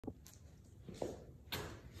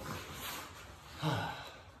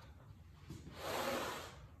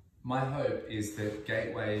My hope is that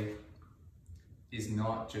Gateway is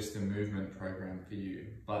not just a movement program for you,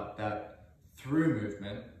 but that through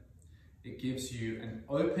movement, it gives you an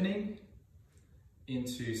opening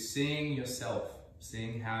into seeing yourself,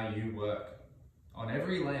 seeing how you work on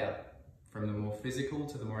every layer, from the more physical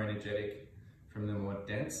to the more energetic, from the more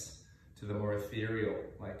dense to the more ethereal,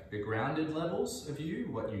 like the grounded levels of you,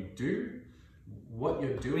 what you do, what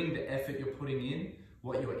you're doing, the effort you're putting in,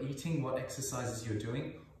 what you're eating, what exercises you're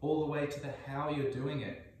doing, all the way to the how you're doing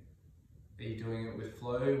it. Are you doing it with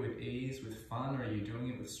flow, with ease, with fun, or are you doing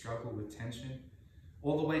it with struggle, with tension?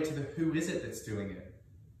 All the way to the who is it that's doing it?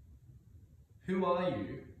 Who are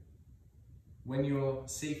you when you're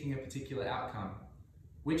seeking a particular outcome?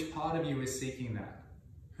 Which part of you is seeking that?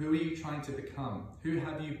 Who are you trying to become? Who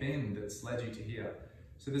have you been that's led you to here?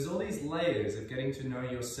 So there's all these layers of getting to know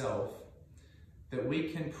yourself that we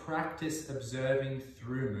can practice observing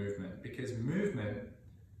through movement, because movement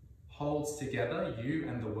holds together you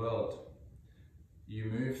and the world. You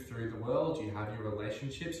move through the world, you have your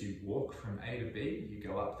relationships, you walk from A to B, you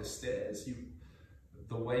go up the stairs,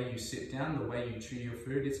 the way you sit down, the way you chew your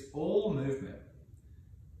food, it's all movement.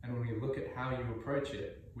 And when we look at how you approach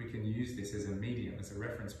it, we can use this as a medium, as a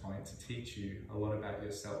reference point to teach you a lot about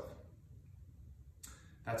yourself.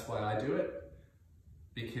 That's why I do it,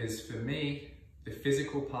 because for me, the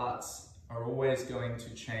physical parts are always going to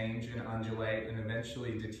change and undulate and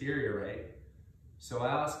eventually deteriorate. So I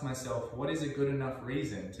ask myself, what is a good enough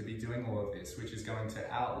reason to be doing all of this, which is going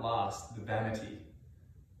to outlast the vanity?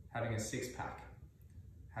 Having a six-pack,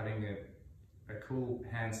 having a cool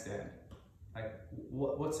handstand. Like,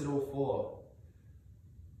 what's it all for?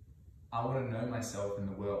 I want to know myself in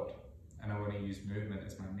the world, and I want to use movement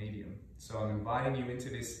as my medium. So I'm inviting you into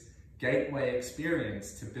this gateway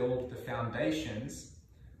experience to build the foundations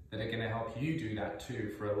that are going to help you do that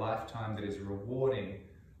too, for a lifetime that is rewarding,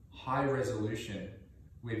 high resolution,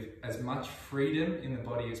 with as much freedom in the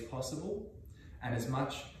body as possible, and as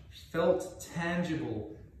much felt,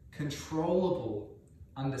 tangible, controllable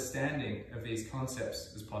understanding of these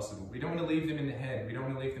concepts as possible. We don't want to leave them in the head, we don't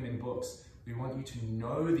want to leave them in books. We want you to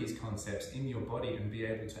know these concepts in your body and be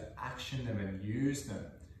able to action them and use them.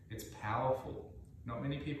 It's powerful. Not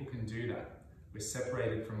many people can do that. We're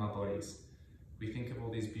separated from our bodies. We think of all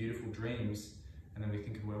these beautiful dreams, and then we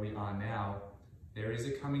think of where we are now. There is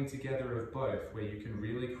a coming together of both, where you can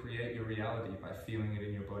really create your reality by feeling it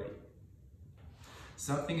in your body.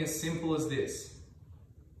 Something as simple as this,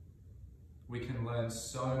 we can learn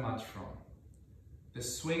so much from. The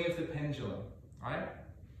swing of the pendulum, right?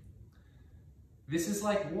 This is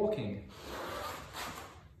like walking.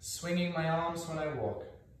 Swinging my arms when I walk.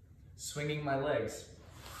 Swinging my legs.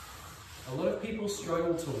 A lot of people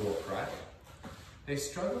struggle to walk, right? They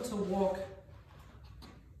struggle to walk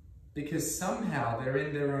because somehow they're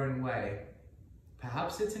in their own way.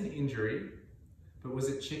 Perhaps it's an injury, but was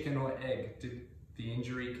it chicken or egg? Did the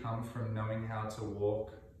injury come from knowing how to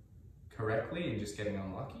walk correctly and just getting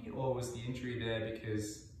unlucky? Or was the injury there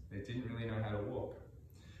because they didn't really know how to walk?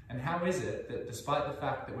 And how is it that despite the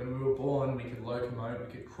fact that when we were born, we could locomote,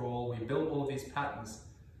 we could crawl, we built all of these patterns,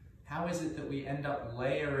 how is it that we end up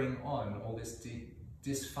layering on all this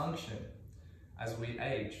dysfunction as we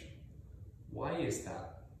age? Why is that?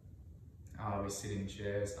 We sit in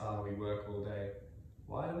chairs, we work all day.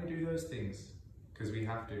 Why do we do those things? Because we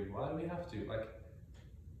have to. Why do we have to? Like,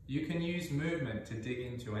 you can use movement to dig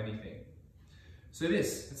into anything. So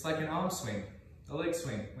it's like an arm swing, a leg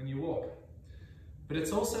swing when you walk. But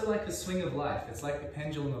it's also like the swing of life. It's like the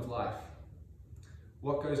pendulum of life.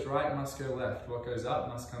 What goes right must go left. What goes up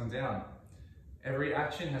must come down. Every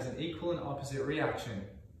action has an equal and opposite reaction,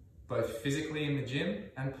 both physically in the gym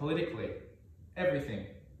and politically. Everything.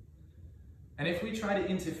 And if we try to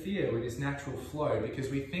interfere with this natural flow because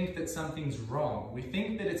we think that something's wrong, we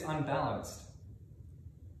think that it's unbalanced,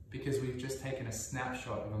 because we've just taken a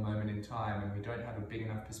snapshot of a moment in time and we don't have a big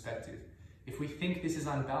enough perspective. If we think this is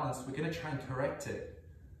unbalanced, we're going to try and correct it.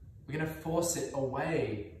 We're going to force it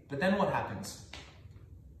away. But then what happens?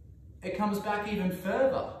 It comes back even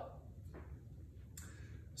further.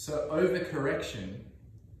 So overcorrection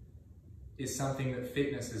is something that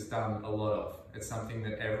fitness has done a lot of. It's something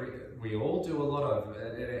that we all do a lot of.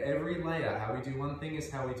 At every layer, how we do one thing is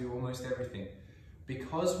how we do almost everything.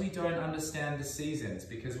 Because we don't understand the seasons,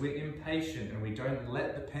 because we're impatient and we don't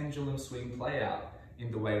let the pendulum swing play out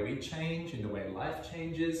in the way we change, in the way life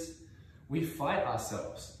changes, we fight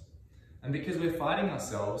ourselves. And because we're fighting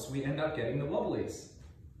ourselves, we end up getting the wobblies.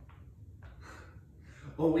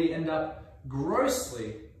 Or we end up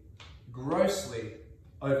grossly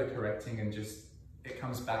overcorrecting and just, it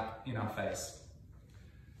comes back in our face.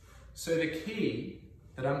 So the key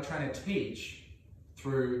that I'm trying to teach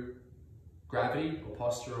through gravity or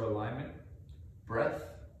posture or alignment, breath,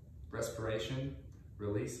 respiration,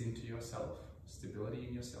 release into yourself, stability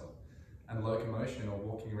in yourself, and locomotion or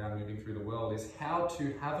walking around, moving through the world is how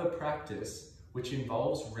to have a practice which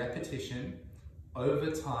involves repetition over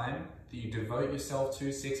time that you devote yourself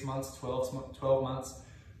to 6 months, 12 months,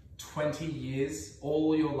 20 years,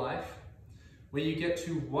 all your life, where you get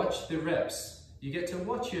to watch the reps. You get to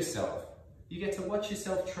watch yourself. You get to watch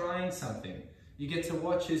yourself trying something. You get to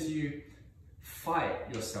watch as you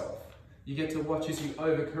fight yourself. You get to watch as you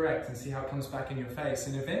overcorrect and see how it comes back in your face.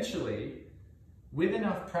 And eventually, with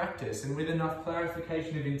enough practice and with enough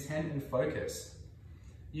clarification of intent and focus,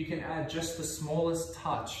 you can add just the smallest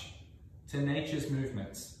touch to nature's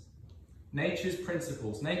movements, nature's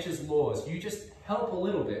principles, nature's laws. You just help a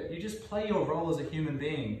little bit. You just play your role as a human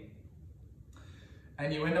being.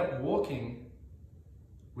 And you end up walking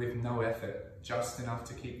with no effort, just enough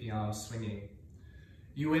to keep the arms swinging.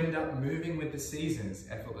 You end up moving with the seasons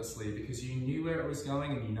effortlessly because you knew where it was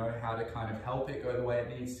going and you know how to kind of help it go the way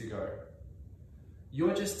it needs to go.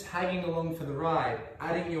 You're just tagging along for the ride,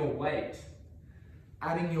 adding your weight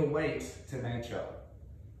to nature,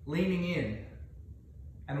 leaning in,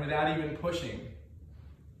 and without even pushing,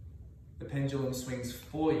 the pendulum swings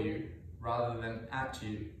for you rather than at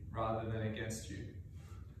you, rather than against you.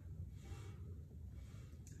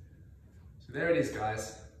 So there it is,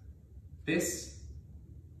 guys.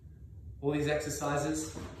 All these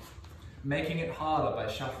exercises, making it harder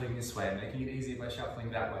by shuffling this way, making it easier by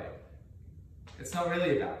shuffling that way. It's not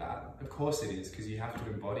really about that. Of course it is, because you have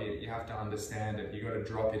to embody it, you have to understand it, you got to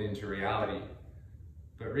drop it into reality.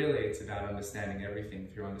 But really it's about understanding everything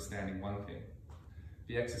through understanding one thing.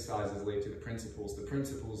 The exercises lead to the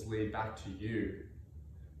principles lead back to you,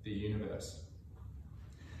 the universe.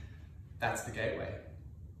 That's the gateway.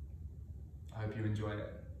 I hope you enjoyed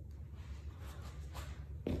it.